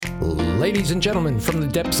Ladies and gentlemen, from the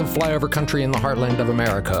depths of flyover country in the heartland of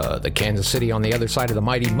America, the Kansas City on the other side of the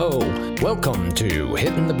mighty Mo, welcome to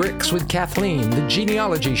Hitting the Bricks with Kathleen, the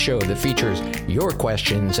genealogy show that features your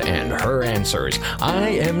questions and her answers. I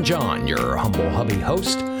am John, your humble hubby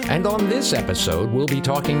host, and on this episode, we'll be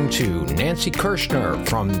talking to Nancy Kirschner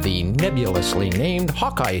from the nebulously named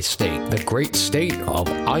Hawkeye State, the great state of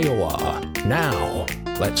Iowa. Now,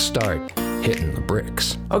 let's start hitting the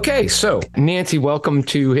bricks. Okay, so Nancy, welcome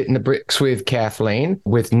to Hitting the Bricks with Kathleen,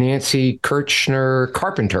 with Nancy Kirschner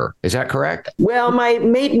Carpenter. Is that correct? Well, my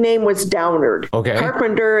maiden name was Downard. Okay.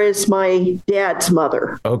 Carpenter is my dad's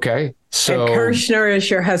mother. Okay. So and Kirschner is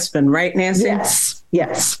your husband, right, Nancy?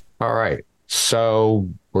 Yes. All right. So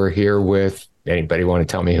we're here with, anybody want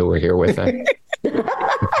to tell me who we're here with?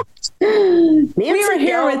 We were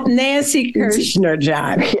here with Nancy Kirschner,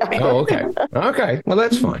 John. Oh, okay. Okay. Well,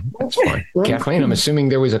 that's fine. That's fine. Kathleen, I'm assuming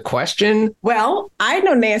there was a question. Well, I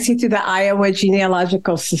know Nancy through the Iowa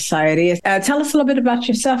Genealogical Society. Tell us a little bit about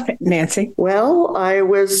yourself, Nancy. Well, I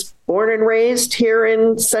was born and raised here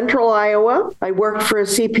in central Iowa. I worked for a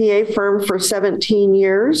CPA firm for 17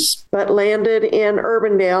 years, but landed in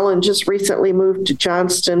Urbandale and just recently moved to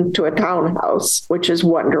Johnston to a townhouse, which is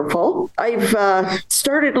wonderful. I've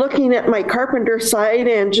started looking at my Carpenter side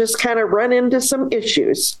and just kind of run into some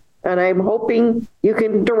issues. And I'm hoping you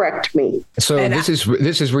can direct me. So this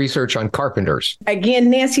is research on carpenters. Again,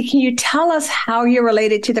 Nancy, can you tell us how you're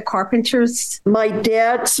related to the Carpenters? My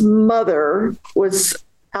dad's mother was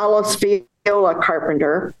Alice Viola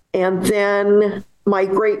Carpenter. And then my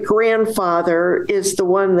great-grandfather is the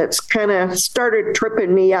one that's kind of started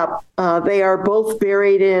tripping me up. They are both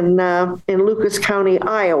buried in Lucas County,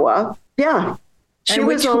 Iowa. Yeah. She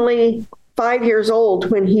was only 5 years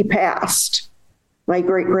old when he passed, my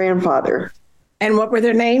great-grandfather. And what were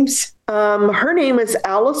their names? Her name is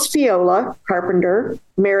Alice Viola Carpenter,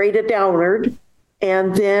 married a Downard.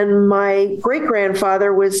 And then my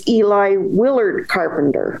great-grandfather was Eli Willard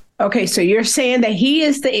Carpenter. Okay, so you're saying that he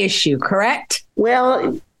is the issue, correct?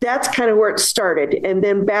 Well, that's kind of where it started. And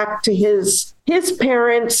then back to his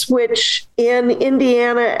parents, which in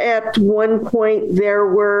Indiana at one point there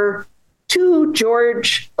were two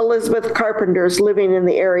George Elizabeth Carpenters living in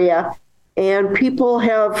the area. And people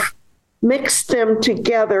have mixed them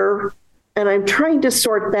together. And I'm trying to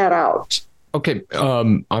sort that out. Okay,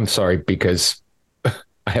 I'm sorry, because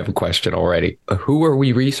I have a question already. Who are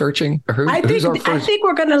we researching? I think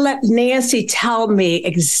we're going to let Nancy tell me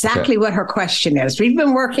exactly what her question is. We've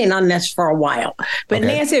been working on this for a while. But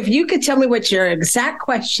Nancy, if you could tell me what your exact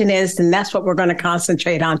question is, then that's what we're going to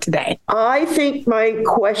concentrate on today. I think my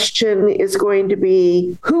question is going to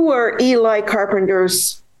be, who are Eli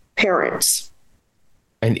Carpenter's parents?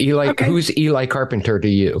 And who's Eli Carpenter to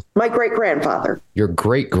you? My great-grandfather. Your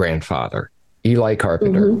great-grandfather, Eli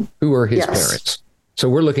Carpenter. Mm-hmm. Who are his parents? So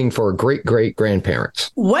we're looking for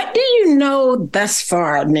great-great-grandparents. What do you know thus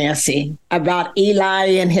far, Nancy, about Eli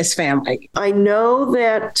and his family? I know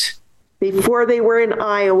that before they were in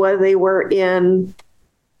Iowa, they were in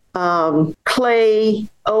Clay,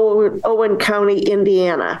 Owen County,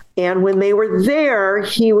 Indiana. And when they were there,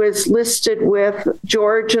 he was listed with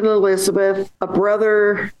George and Elizabeth, a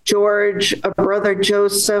brother George, a brother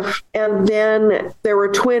Joseph, and then there were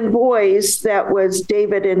twin boys. That was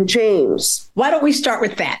David and James. Why don't we start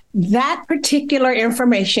with that? That particular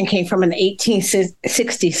information came from an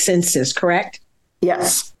 1860 census, correct?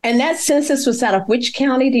 Yes. And that census was out of which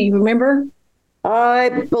county? Do you remember? I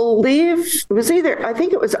believe it was I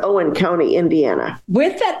think it was Owen County, Indiana.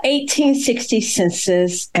 With that 1860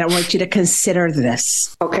 census, and I want you to consider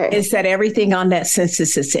this. Okay. Is that everything on that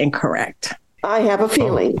census is incorrect? I have a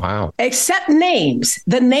feeling. Oh, wow. Except names.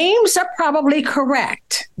 The names are probably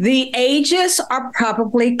correct. The ages are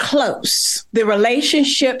probably close. The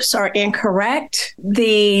relationships are incorrect.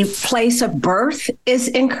 The place of birth is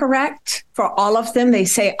incorrect for all of them. They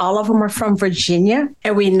say all of them are from Virginia.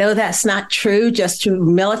 And we know that's not true, just through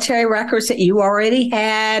military records that you already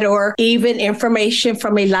had, or even information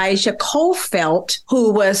from Elijah Colfelt,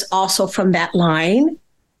 who was also from that line.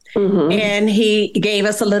 Mm-hmm. And he gave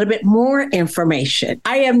us a little bit more information.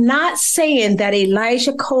 I am not saying that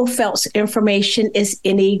Elijah Colfelt's information is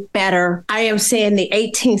any better. I am saying the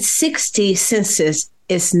 1860 census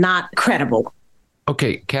is not credible.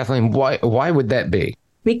 Okay, Kathleen, why would that be?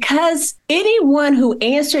 Because anyone who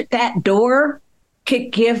answered that door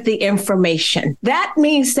could give the information. That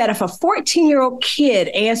means that if a 14-year-old kid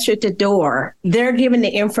answered the door, they're given the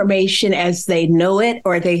information as they know it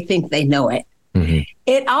or they think they know it. Mm-hmm.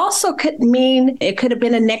 It also could mean it could have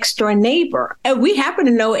been a next door neighbor. And we happen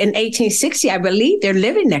to know in 1860, I believe they're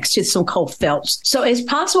living next to some coal fields. So it's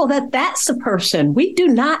possible that that's the person. We do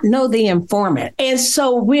not know the informant. And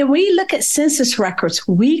so when we look at census records,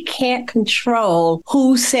 we can't control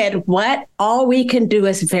who said what. All we can do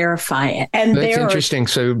is verify it. And that's interesting.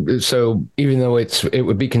 So even though it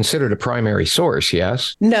would be considered a primary source,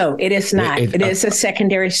 yes? No, it is not. It is a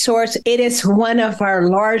secondary source. It is one of our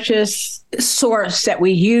largest source that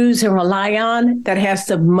we use and rely on that has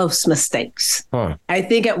the most mistakes. Huh. I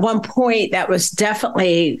think at one point that was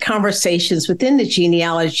definitely conversations within the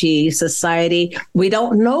Genealogy Society. We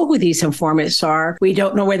don't know who these informants are. We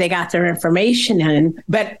don't know where they got their information in,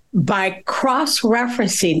 but by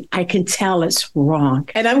cross-referencing, I can tell it's wrong.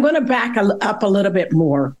 And I'm going to back up a little bit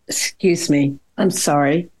more. Excuse me. I'm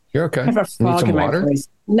sorry. You're okay. I have a frog in my voice.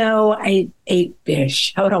 No, I ate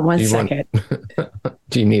fish. Hold on one second.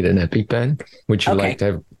 Do you need an EpiPen? Would you like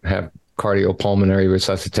to have cardiopulmonary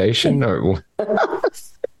resuscitation? Or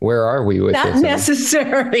where are we with this? Not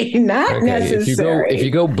necessary. If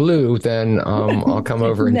you go blue, then I'll come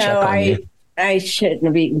over and check on you. I shouldn't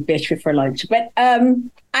have eaten fish before lunch. But I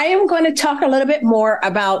am going to talk a little bit more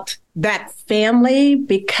about that family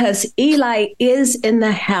because Eli is in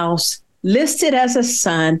the house listed as a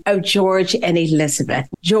son of George and Elizabeth.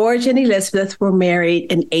 George and Elizabeth were married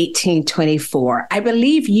in 1824. I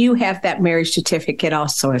believe you have that marriage certificate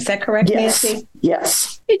also. Is that correct, Nancy?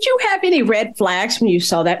 Yes. Did you have any red flags when you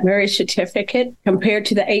saw that marriage certificate compared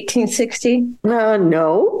to the 1860?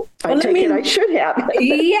 No. I should have.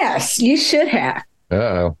 Yes, you should have.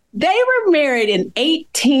 Uh-oh. They were married in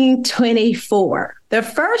 1824. The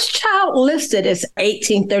first child listed is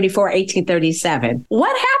 1834, 1837.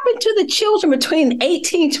 What happened to the children between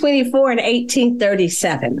 1824 and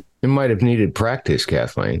 1837? It might have needed practice,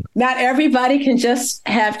 Kathleen. Not everybody can just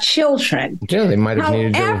have children. Yeah, they might have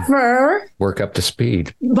needed to work up to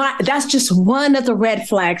speed. But that's just one of the red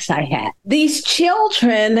flags I had. These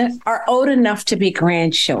children are old enough to be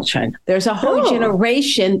grandchildren. There's a whole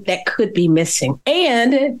generation that could be missing.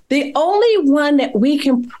 And the only one that we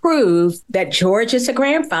can prove that George is a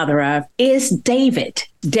grandfather of is David.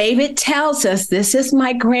 David tells us, this is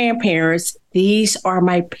my grandparents. These are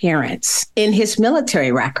my parents in his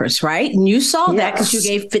military records, right? And you saw that because you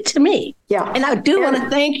gave it to me. Yeah. And I do want to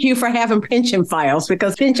thank you for having pension files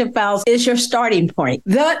because pension files is your starting point.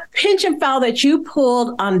 The pension file that you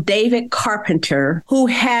pulled on David Carpenter, who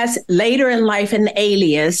has later in life an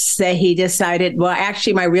alias that he decided, well,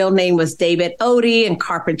 actually, my real name was David Odie and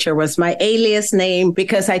Carpenter was my alias name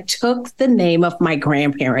because I took the name of my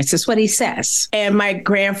grandparents. That's what he says. And my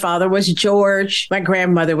grandfather was George. My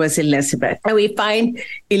grandmother was Elizabeth. And we find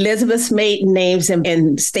Elizabeth's maiden names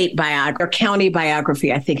in state biography or county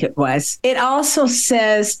biography, I think it was. It also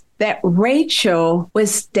says that Rachel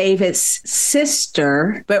was David's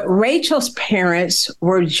sister, but Rachel's parents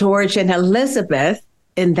were George and Elizabeth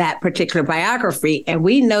in that particular biography. And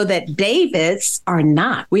we know that David's are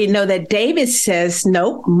not. We know that David says,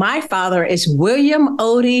 nope, my father is William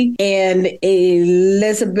Odie and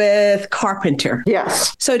Elizabeth Carpenter.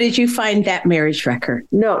 Yes. So did you find that marriage record?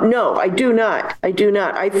 No, I do not.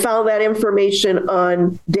 I found that information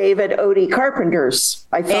on David Odie Carpenter's.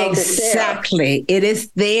 I found Exactly. It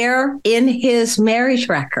is there in his marriage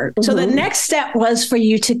record. Mm-hmm. So the next step was for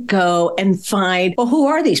you to go and find, well, who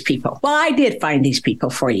are these people? Well, I did find these people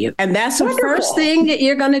for you. And that's the first thing that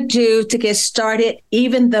you're going to do to get started,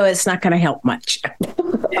 even though it's not going to help much.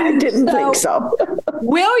 I didn't think so.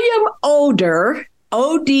 William Oder,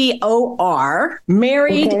 O-D-O-R,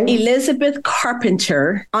 married Elizabeth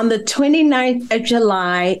Carpenter on the 29th of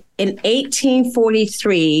July in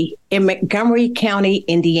 1843 in Montgomery County,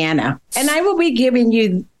 Indiana. And I will be giving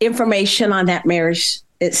you information on that marriage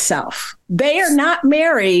itself. They are not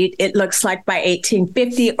married, it looks like, by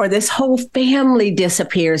 1850, or this whole family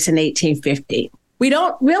disappears in 1850. We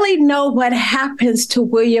don't really know what happens to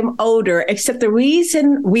William Oder, except the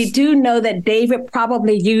reason we do know that David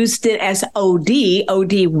probably used it as O-D,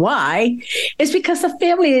 O-D-Y, is because the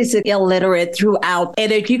family is illiterate throughout.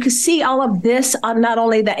 And if you can see all of this on not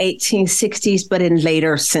only the 1860s, but in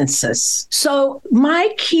later census. So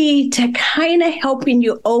my key to kind of helping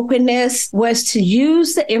you open this was to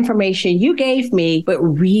use the information you gave me, but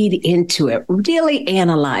read into it, really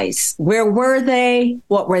analyze. Where were they?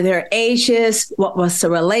 What were their ages? What was the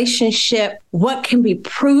relationship? What can be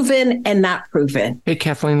proven and not proven? Hey,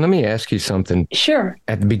 Kathleen, let me ask you something. Sure.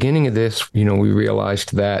 At the beginning of this, we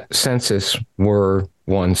realized that census were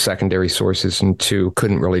one, secondary sources, and two,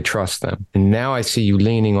 couldn't really trust them. And now I see you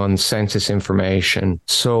leaning on census information.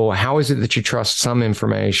 So how is it that you trust some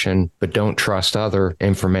information but don't trust other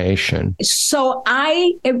information? So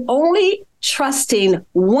I am only trusting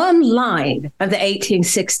one line of the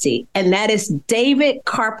 1860, and that is David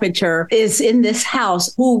Carpenter is in this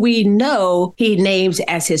house, who we know he names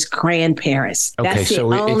as his grandparents. Okay, That's the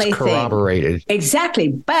so only it's corroborated. thing. Exactly.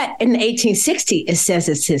 But in 1860, it says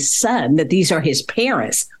it's his son, that these are his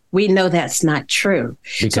parents. We know that's not true.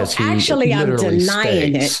 Because so actually, I'm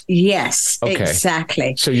denying states. it. Yes, okay.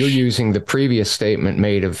 Exactly. So you're using the previous statement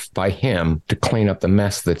made by him to clean up the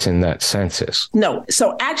mess that's in that census. No.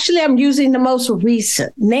 So actually, I'm using the most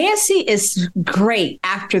recent. Nancy is great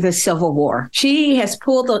after the Civil War. She has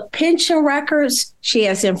pulled the pension records. She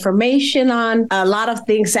has information on a lot of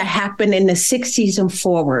things that happened in the 60s and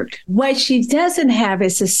forward. What she doesn't have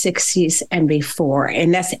is the 60s and before,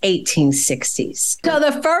 and that's 1860s. So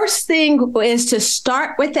the first thing is to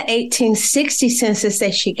start with the 1860 census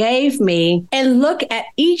that she gave me and look at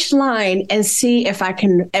each line and see if I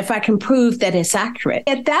can prove that it's accurate.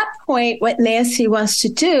 At that point, what Nancy wants to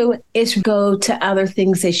do is go to other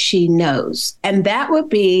things that she knows, and that would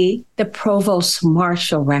be the provost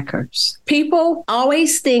marshal records. People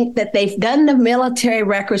always think that they've done the military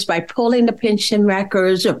records by pulling the pension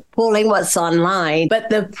records or pulling what's online, but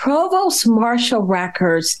the provost marshal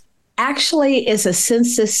records actually is a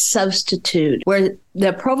census substitute where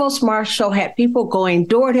the provost marshal had people going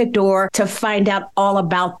door to door to find out all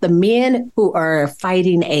about the men who are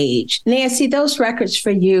fighting age. Nancy, those records for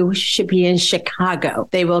you should be in Chicago.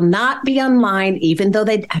 They will not be online, even though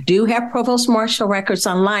they do have provost marshal records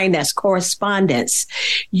online. That's correspondence.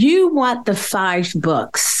 You want the 5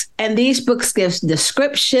 books. And these books give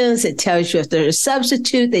descriptions. It tells you if they're a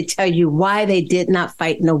substitute. They tell you why they did not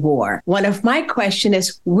fight in the war. One of my questions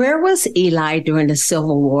is, where was Eli during the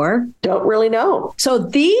Civil War? Don't really know. So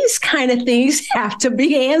these kind of things have to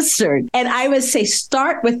be answered. And I would say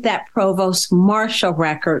start with that provost marshal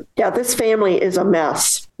record. Yeah, this family is a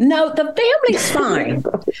mess. No, the family's fine.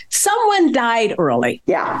 Someone died early.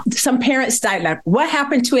 Yeah. Some parents died. Like, what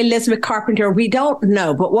happened to Elizabeth Carpenter? We don't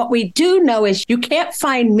know. But what we do know is you can't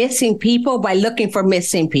find missing people by looking for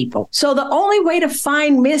missing people. So the only way to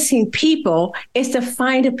find missing people is to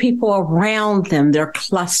find the people around them, their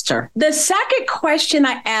cluster. The second question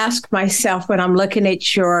I ask myself when I'm looking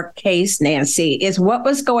at your case, Nancy, is what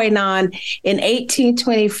was going on in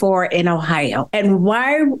 1824 in Ohio? And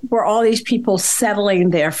why were all these people settling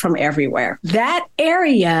there from everywhere? That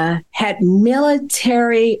area had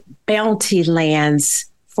military bounty lands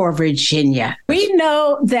for Virginia. We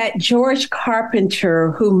know that George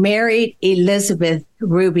Carpenter, who married Elizabeth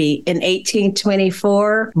Ruby in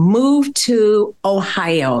 1824, moved to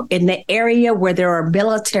Ohio in the area where there are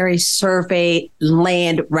military survey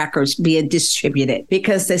land records being distributed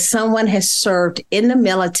because someone has served in the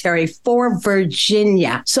military for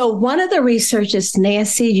Virginia. So one of the researches,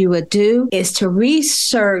 Nancy, you would do is to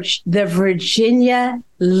research the Virginia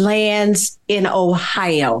lands in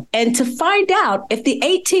Ohio and to find out if the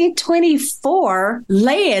 1824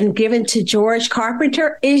 land given to George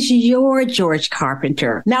Carpenter is your George Carpenter.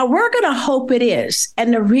 Now, we're going to hope it is.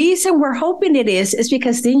 And the reason we're hoping it is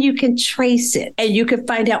because then you can trace it and you can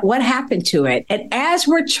find out what happened to it. And as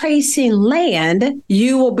we're tracing land,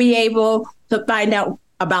 you will be able to find out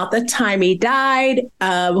about the time he died,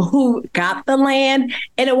 who got the land,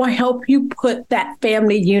 and it will help you put that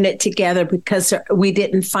family unit together because we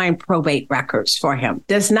didn't find probate records for him.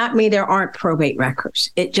 Does not mean there aren't probate records.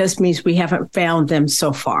 It just means we haven't found them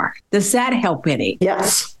so far. Does that help any?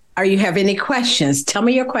 Yes. Are you have any questions? Tell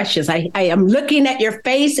me your questions. I am looking at your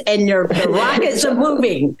face and the rockets are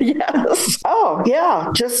moving. Yes. Oh,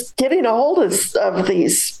 yeah. Just getting a hold of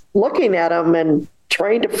these, looking at them and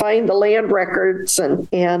trying to find the land records and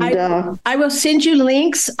I will send you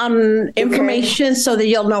links on information so that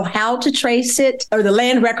you'll know how to trace it, or the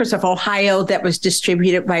land records of Ohio that was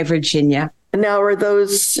distributed by Virginia. Now, are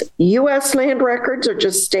those U.S. land records or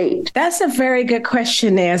just state? That's a very good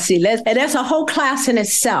question, Nancy. And that's a whole class in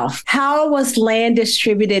itself. How was land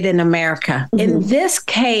distributed in America? Mm-hmm. In this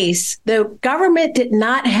case, the government did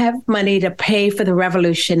not have money to pay for the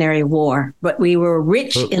Revolutionary War, but we were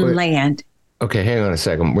rich in land. Okay, hang on a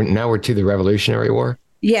second. Now we're to the Revolutionary War?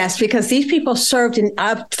 Yes, because these people served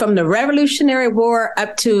up from the Revolutionary War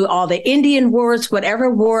up to all the Indian wars,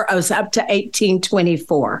 whatever war, was up to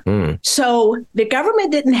 1824. So the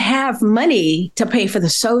government didn't have money to pay for the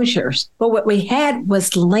soldiers, but what we had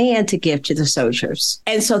was land to give to the soldiers.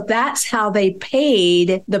 And so that's how they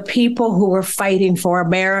paid the people who were fighting for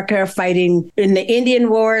America, fighting in the Indian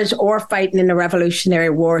wars or fighting in the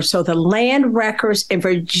Revolutionary War. So the land records in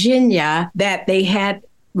Virginia that they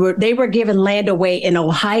were given land away in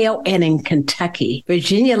Ohio and in Kentucky.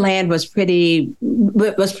 Virginia land was pretty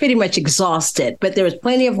much exhausted, but there was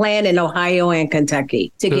plenty of land in Ohio and Kentucky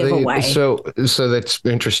to give away. So that's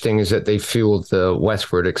interesting is that they fueled the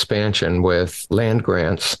westward expansion with land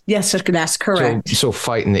grants. Yes, that's correct. So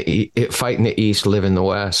fight in the East, live in the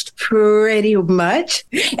West. Pretty much.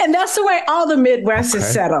 And that's the way all the Midwest is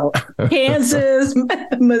settled. Kansas,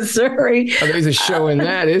 Missouri. Oh, there's a show in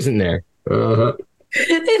that, isn't there? Uh-huh.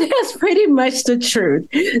 It is pretty much the truth.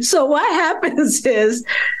 So what happens is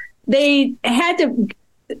they had to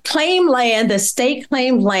claim land, the state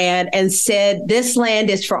claimed land and said, this land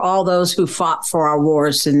is for all those who fought for our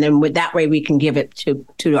wars. And then that way we can give it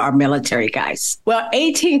to our military guys. Well,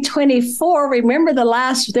 1824, remember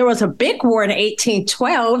there was a big war in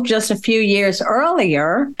 1812, just a few years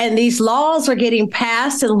earlier. And these laws are getting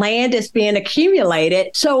passed and land is being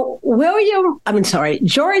accumulated. So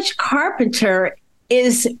George Carpenter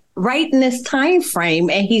is right in this time frame,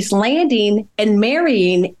 and he's landing and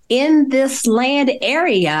marrying in this land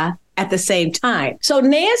area at the same time. So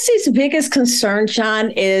Nancy's biggest concern,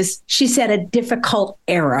 John, is she's at a difficult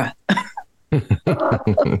era.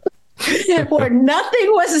 Where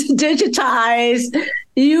nothing was digitized.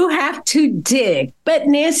 You have to dig. But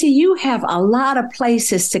Nancy, you have a lot of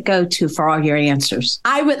places to go to for all your answers.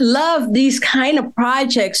 I would love these kind of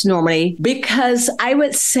projects normally because I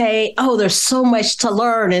would say, oh, there's so much to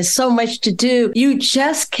learn and so much to do. You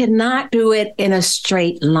just cannot do it in a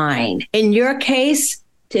straight line. In your case,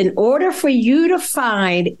 in order for you to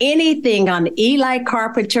find anything on Eli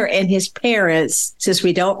Carpenter and his parents, since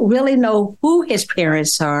we don't really know who his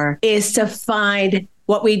parents are, is to find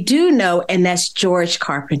what we do know, and that's George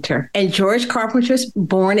Carpenter. And George Carpenter's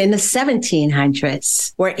born in the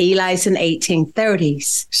 1700s, where Eli's in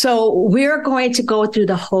 1830s. So we're going to go through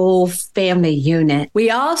the whole family unit. We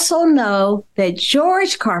also know that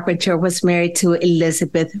George Carpenter was married to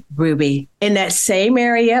Elizabeth Ruby in that same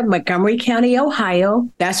area, Montgomery County, Ohio.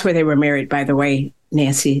 That's where they were married, by the way.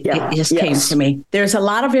 Nancy, it just came to me. There's a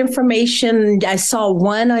lot of information. I saw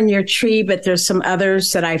one on your tree, but there's some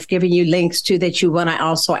others that I've given you links to that you want to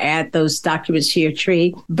also add those documents to your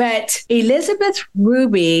tree. But Elizabeth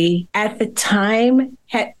Ruby at the time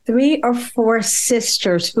had 3 or 4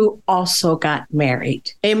 sisters who also got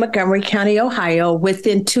married in Montgomery County, Ohio,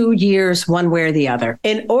 within 2 years, one way or the other.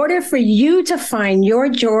 In order for you to find your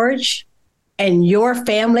George and your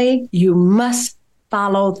family, you must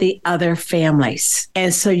follow the other families.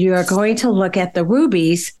 And so you are going to look at the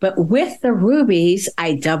Rubies, but with the Rubies,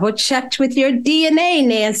 I double checked with your DNA,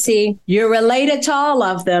 Nancy. You're related to all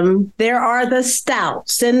of them. There are the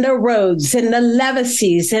Stouts and the Rhodes and the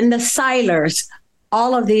Leviseys and the Seilers.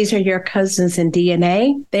 All of these are your cousins in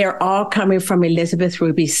DNA. They are all coming from Elizabeth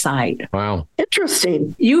Ruby's side. Wow.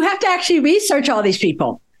 Interesting. You have to actually research all these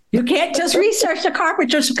people. You can't just research the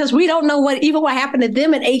Carpenters because we don't know what happened to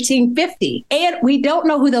them in 1850. And we don't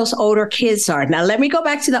know who those older kids are. Now, let me go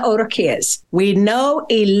back to the older kids. We know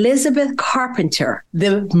Elizabeth Carpenter,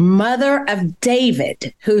 the mother of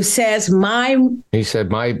David, who says, my father.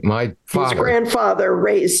 His grandfather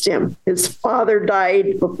raised him. His father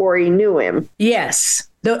died before he knew him. Yes.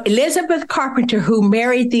 The Elizabeth Carpenter who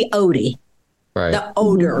married the Odie. Right. The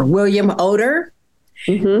Oder, William Oder.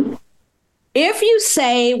 Mm-hmm. If you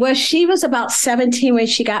say, well, she was about 17 when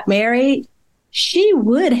she got married, she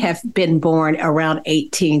would have been born around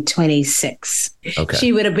 1826. Okay.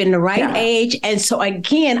 She would have been the right age. And so,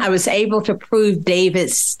 again, I was able to prove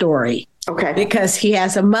David's story. Okay. Because he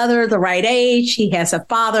has a mother the right age. He has a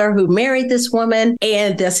father who married this woman.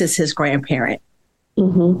 And this is his grandparent.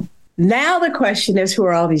 Mm-hmm. Now the question is, who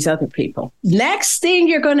are all these other people? Next thing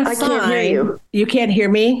you're going to find. I can't hear you. You can't hear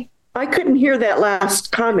me? I couldn't hear that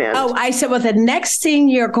last comment. Oh, I said, well, the next thing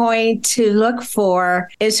you're going to look for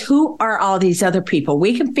is who are all these other people?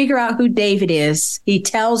 We can figure out who David is. He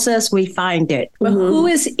tells us, we find it. But who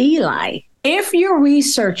is Eli? If you're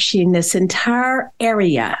researching this entire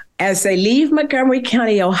area, as they leave Montgomery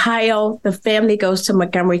County, Ohio, the family goes to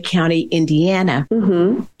Montgomery County, Indiana.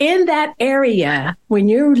 Mm-hmm. In that area, when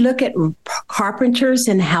you look at carpenters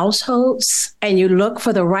and households and you look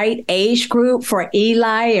for the right age group for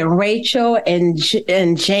Eli and Rachel and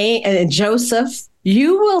Jane and Joseph,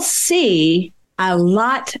 you will see a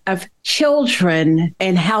lot of children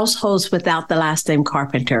in households without the last name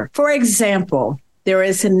Carpenter. For example, there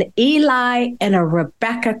is an Eli and a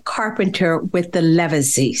Rebecca Carpenter with the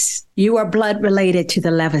Leviseys. You are blood related to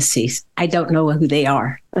the Leviseys. I don't know who they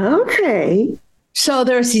are. Okay. So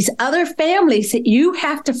there's these other families that you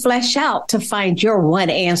have to flesh out to find your one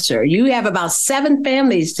answer. You have about 7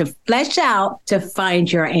 families to flesh out to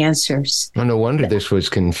find your answers. Well, no wonder this was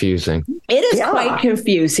confusing. It is quite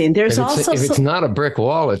confusing. There's if it's not a brick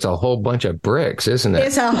wall, it's a whole bunch of bricks, isn't it?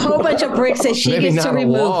 It's a whole bunch of bricks that she gets to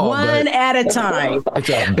remove one at a time. It's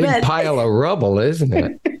a big pile of rubble, isn't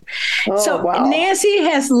it? Nancy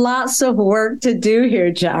has lots of work to do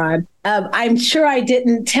here, John. I'm sure I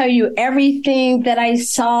didn't tell you everything that I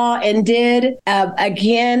saw and did.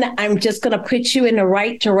 Again, I'm just going to put you in the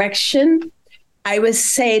right direction. I would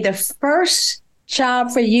say the first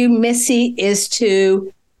job for you, Missy, is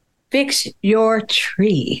to fix your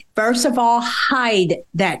tree. First of all, hide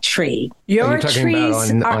that tree. Your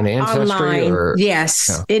trees about on Ancestry online. Or?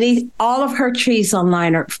 Yes. All of her trees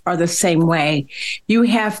online are the same way. You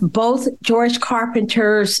have both George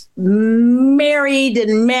Carpenters married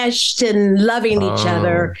and meshed and loving each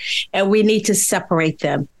other, and we need to separate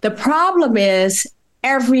them. The problem is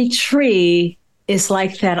every tree is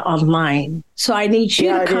like that online. So I need you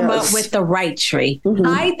to come up with the right tree. Mm-hmm.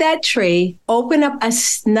 Hide that tree, open up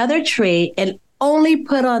another tree, and only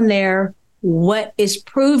put on there what is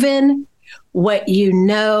proven, what you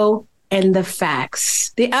know, and the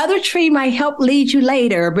facts. The other tree might help lead you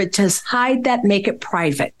later, but just hide that, make it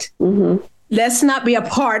private. Mm-hmm. Let's not be a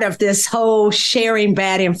part of this whole sharing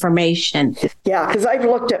bad information. Yeah, because I've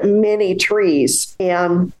looked at many trees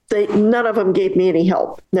and none of them gave me any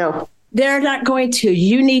help. No. They're not going to.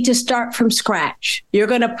 You need to start from scratch. You're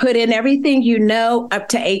going to put in everything you know up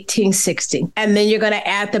to 1860. And then you're going to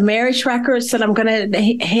add the marriage records that I'm going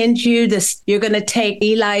to hand you. You're going to take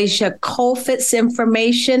Elijah Colfit's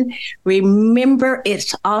information. Remember,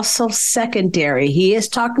 it's also secondary. He is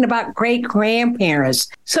talking about great-grandparents.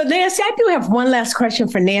 So, Nancy, I do have one last question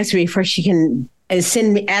for Nancy before she can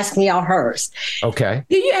ask me all hers. Okay. Have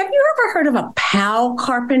you ever heard of a Powell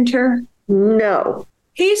Carpenter? No.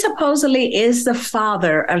 He supposedly is the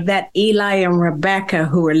father of that Eli and Rebecca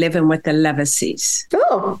who were living with the Leviseys.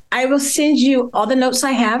 Oh. I will send you all the notes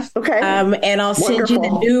I have. Okay. And I'll send you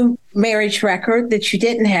the new marriage record that you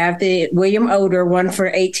didn't have, the William Oder one for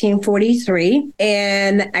 1843.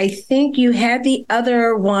 And I think you had the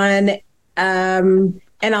other one. And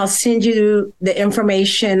I'll send you the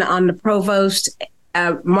information on the provost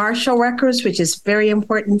Marshall records, which is very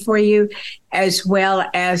important for you, as well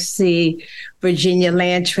as the Virginia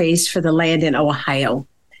land trace for the land in Ohio,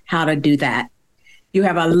 how to do that. You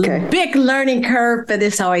have a big learning curve, but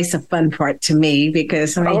it's always a fun part to me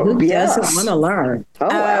because who doesn't want to learn? Oh,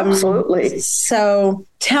 absolutely. So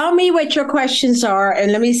tell me what your questions are,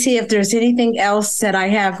 and let me see if there's anything else that I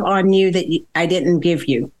have on you that I didn't give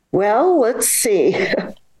you. Well, let's see.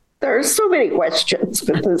 There are so many questions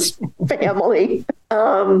with this family.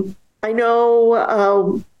 I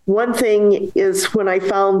know one thing is when I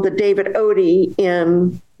found the David Odie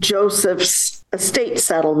in Joseph's estate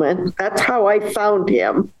settlement, that's how I found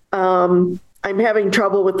him. I'm having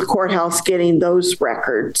trouble with the courthouse getting those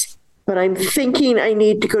records, but I'm thinking I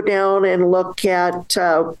need to go down and look at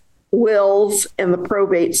wills and the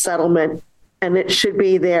probate settlement, and it should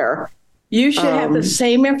be there. You should have the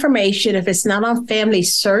same information if it's not on Family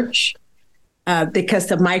Search, because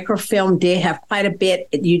the microfilm did have quite a bit.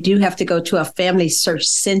 You do have to go to a Family Search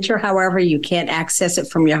Center. However, you can't access it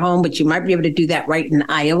from your home, but you might be able to do that right in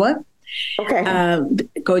Iowa. Okay.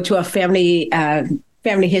 Go to a family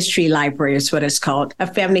history library is what it's called, a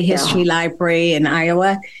family history library in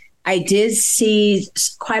Iowa. I did see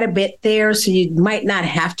quite a bit there, so you might not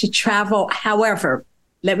have to travel. However,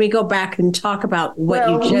 let me go back and talk about what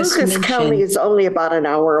you just mentioned. Lucas County is only about an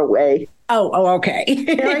hour away. Oh, okay.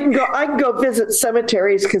 And I can go visit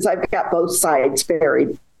cemeteries because I've got both sides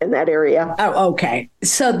buried in that area. Oh, okay.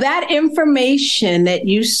 So that information that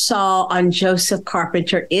you saw on Joseph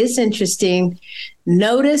Carpenter is interesting.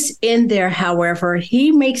 Notice in there, however,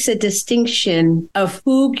 he makes a distinction of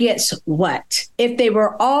who gets what. If they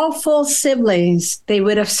were all full siblings, they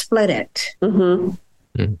would have split it. Mm-hmm.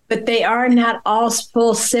 But they are not all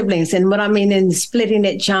full siblings. And what I mean in splitting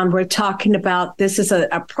it, John, we're talking about, this is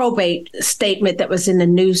a probate statement that was in the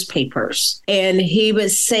newspapers. And he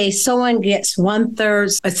would say someone gets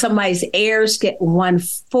 1/3, somebody's heirs get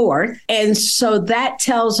 1/4. And so that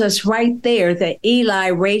tells us right there that Eli,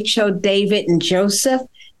 Rachel, David, and Joseph,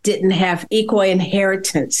 didn't have equal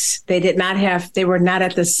inheritance. They were not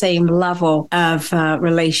at the same level of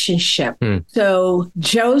relationship. So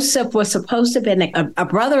Joseph was supposed to have been a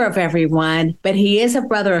brother of everyone, but he is a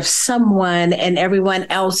brother of someone, and everyone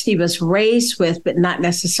else he was raised with, but not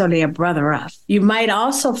necessarily a brother of. You might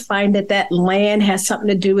also find that land has something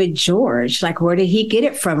to do with George. Like, where did he get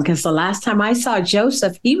it from? Because the last time I saw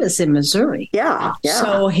Joseph, he was in Missouri. Yeah.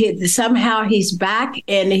 So somehow he's back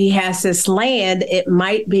and he has this land. It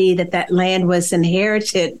might be that land was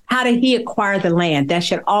inherited. How did he acquire the land? That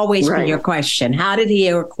should always be your question. How did he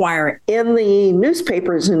acquire it? In the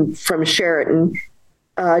newspapers from Sheraton,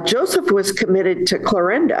 Joseph was committed to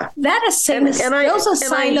Clarinda. That is those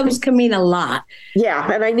asylums can mean a lot.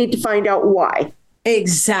 Yeah, and I need to find out why.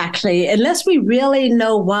 Exactly. Unless we really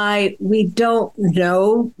know why, we don't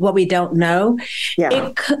know what we don't know.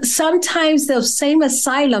 Yeah. Sometimes those same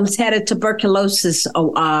asylums had a tuberculosis, a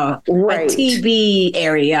TB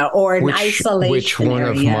area, or an isolation which one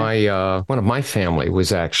area. One of my family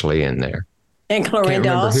was actually in there. And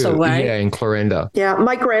Clarinda also, right? Yeah, in Clarinda. Yeah,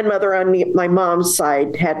 my grandmother on my mom's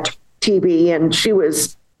side had TB, and she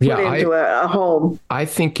was put into a home. I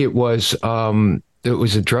think it was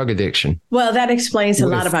a drug addiction. Well, that explains a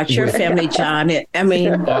lot about your family, John.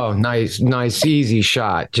 Oh, nice, easy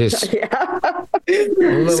shot. Just a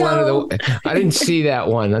little under the. I didn't see that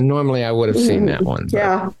one. Normally, I would have seen that one. But.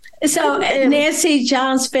 Yeah. So Nancy,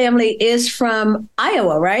 John's family is from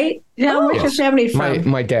Iowa, right? John, where's your family from?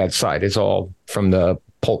 My dad's side is all from the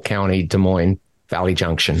Polk County, Des Moines, Valley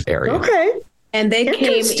Junction area. Okay. And they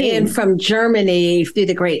came in from Germany through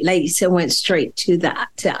the Great Lakes and went straight to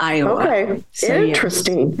Iowa. Okay. So,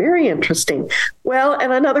 interesting. Yeah. Very interesting. Well,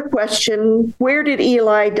 and another question, where did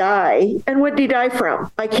Eli die and what did he die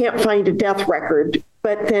from? I can't find a death record,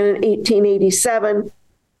 but then in 1887,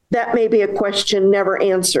 that may be a question never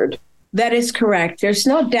answered. That is correct. There's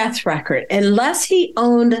no death record unless he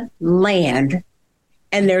owned land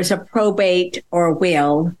and there's a probate or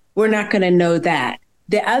will. We're not going to know that.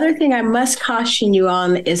 The other thing I must caution you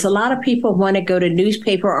on is a lot of people want to go to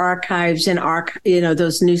newspaper archives and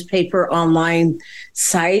those newspaper online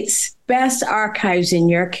sites. Best archives in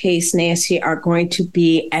your case, Nancy, are going to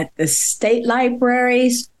be at the state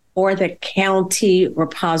libraries or the county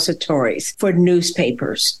repositories for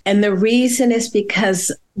newspapers. And the reason is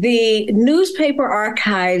because the newspaper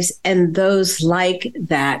archives and those like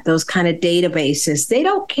that, those kind of databases, they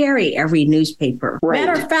don't carry every newspaper. Right.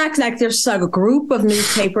 Matter of fact, like there's a group of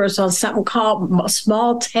newspapers on something called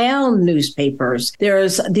small town newspapers.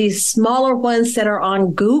 There's these smaller ones that are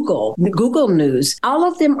on Google News. All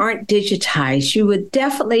of them aren't digitized. You would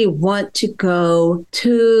definitely want to go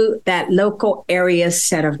to that local area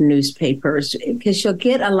set of newspapers because you'll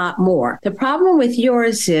get a lot more. The problem with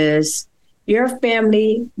yours is your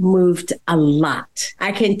family moved a lot.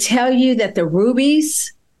 I can tell you that the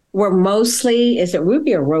Rubies were mostly, is it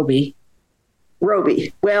Ruby or Roby?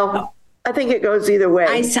 Roby. Well, I think it goes either way.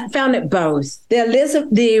 I found it both.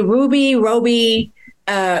 The Ruby, Roby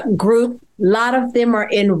group, a lot of them are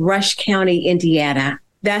in Rush County, Indiana.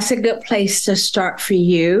 That's a good place to start for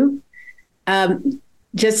you.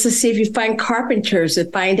 Just to see if you find Carpenters, to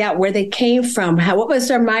find out where they came from, what was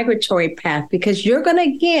their migratory path, because you're going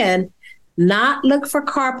to, again, not look for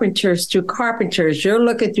Carpenters through Carpenters. You're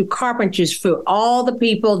looking through Carpenters through all the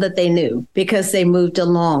people that they knew because they moved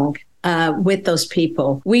along with those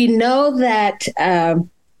people. We know that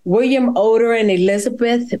William Oder and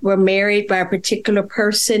Elizabeth were married by a particular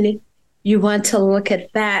person. You want to look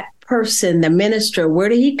at that person, the minister. Where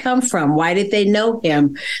did he come from? Why did they know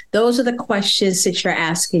him? Those are the questions that you're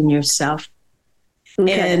asking yourself.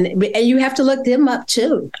 Okay. And you have to look them up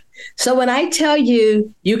too. So when I tell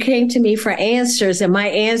you, you came to me for answers and my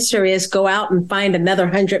answer is go out and find another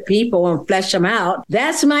 100 people and flesh them out,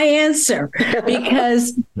 that's my answer,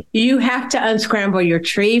 because you have to unscramble your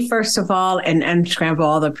tree, first of all, and unscramble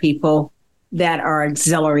all the people that are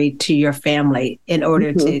auxiliary to your family in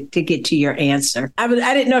order to get to your answer. I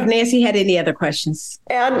didn't know if Nancy had any other questions.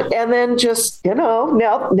 And then just,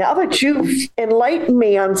 now that you've enlightened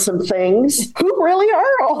me on some things, who really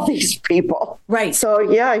are all these people? Right. So,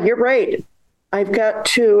 yeah, you're right. I've got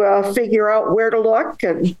to figure out where to look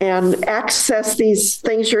and access these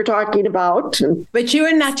things you're talking about. But you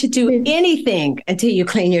are not to do anything until you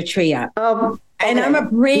clean your tree up. And I'm going to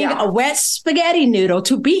bring a wet spaghetti noodle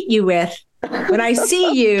to beat you with. When I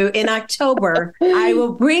see you in October, I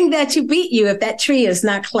will bring that to beat you if that tree is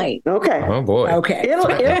not clean. Okay. Oh boy. Okay. It'll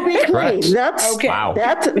be clean. That's okay. Wow.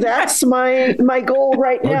 That's my goal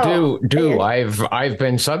right now. I've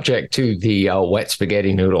been subject to the wet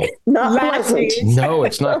spaghetti noodle. Not pleasant. No,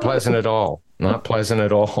 it's not pleasant at all. not pleasant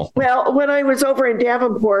at all. Well, when I was over in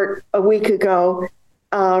Davenport a week ago,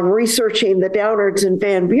 researching the downards in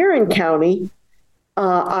Van Buren County,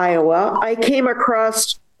 Iowa, I came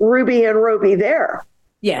across Ruby and Roby there.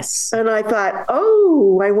 Yes. And I thought,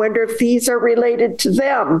 I wonder if these are related to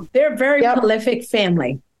them. They're a very prolific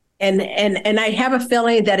family. And I have a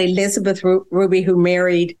feeling that Elizabeth Ruby, who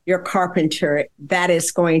married your Carpenter, that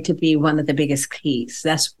is going to be one of the biggest keys.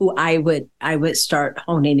 That's who I would start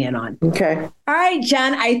honing in on. Okay. All right,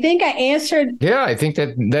 John, I think I answered. Yeah, I think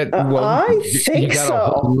that you got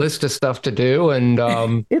a whole list of stuff to do, and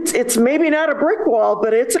it's maybe not a brick wall,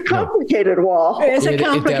 but it's a complicated wall. It's a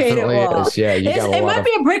complicated wall. Is. Yeah, it might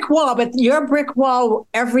be a brick wall, but your brick wall,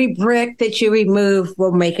 every brick that you remove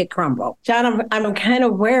will make it crumble. John, I'm kind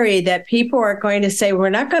of worried that people are going to say we're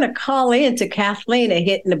not going to call in to Kathleen and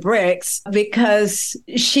hitting the bricks because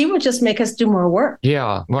she would just make us do more work.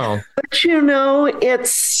 Yeah, well, but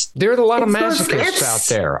there are a lot of masochists out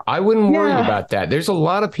there. I wouldn't worry about that. There's a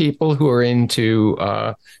lot of people who are into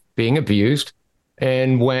being abused,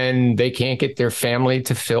 and when they can't get their family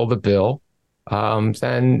to fill the bill,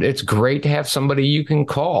 then it's great to have somebody you can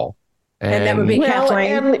call. And that would be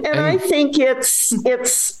Kathleen. And I think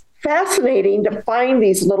it's fascinating to find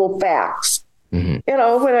these little facts. Mm-hmm. You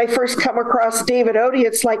know, when I first come across David Odie,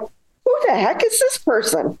 it's like, who the heck is this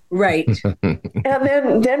person? Right.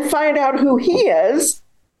 And then find out who he is.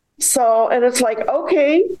 So, and it's like,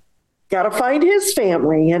 okay, got to find his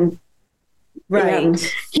family. And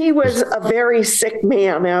he was a very sick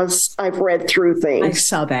man, as I've read through things. I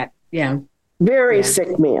saw that. Yeah. Very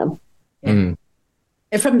sick man. Yeah. Mm.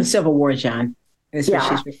 And from the Civil War, John, is what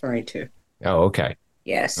she's referring to. Oh, okay.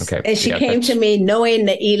 Yes. Okay. And she came to me knowing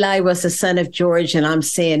that Eli was the son of George, and I'm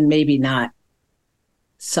saying maybe not.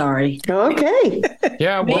 Sorry. Okay.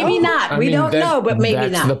 Yeah. Maybe not. We don't know, but maybe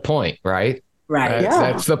not. That's the point, right? Right.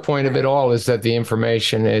 That's the point of it all, is that the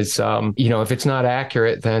information is, if it's not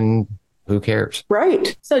accurate, then who cares?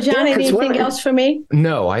 Right. So, John, anything else for me?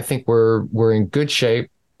 No, I think we're in good shape.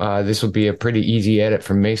 This will be a pretty easy edit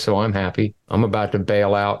from me, so I'm happy. I'm about to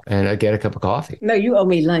bail out and get a cup of coffee. No, you owe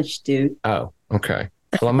me lunch, dude. Oh, okay.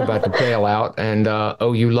 Well, I'm about to bail out and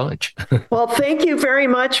owe you lunch. Well, thank you very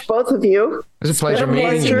much, both of you. It was a pleasure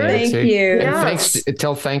meeting you. Thank you.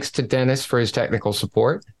 And thanks to Dennis for his technical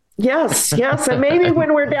support. Yes. And maybe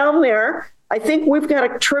when we're down there, I think we've got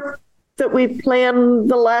a trip that we planned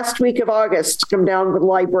the last week of August to come down to the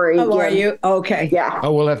library. Oh, are you? Okay. Yeah.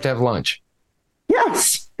 Oh, we'll have to have lunch.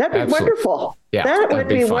 Yes. That'd be wonderful. Yeah, that would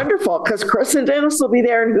be wonderful, because Chris and Dennis will be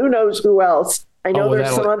there, and who knows who else. I know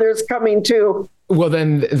there's some others coming too. Well,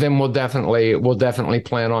 then we'll definitely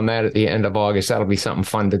plan on that at the end of August. That'll be something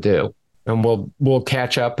fun to do, and we'll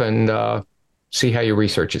catch up and see how your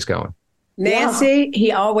research is going. Nancy,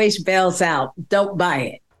 he always bails out. Don't buy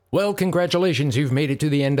it. Well, congratulations, you've made it to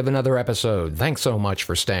the end of another episode. Thanks so much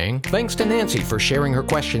for staying. Thanks to Nancy for sharing her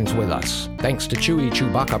questions with us. Thanks to Chewy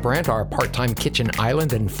Chewbacca Brandt, our part-time kitchen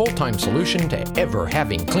island and full-time solution to ever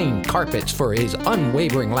having clean carpets, for his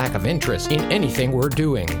unwavering lack of interest in anything we're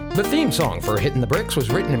doing. The theme song for Hitting the Bricks was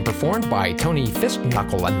written and performed by Tony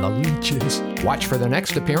Fistknuckle and the Leeches. Watch for the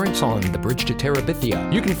next appearance on The Bridge to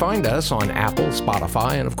Terabithia. You can find us on Apple,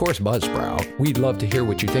 Spotify, and of course Buzzsprout. We'd love to hear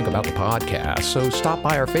what you think about the podcast, so stop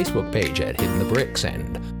by our Facebook page at Hitting the Bricks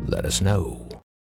and let us know.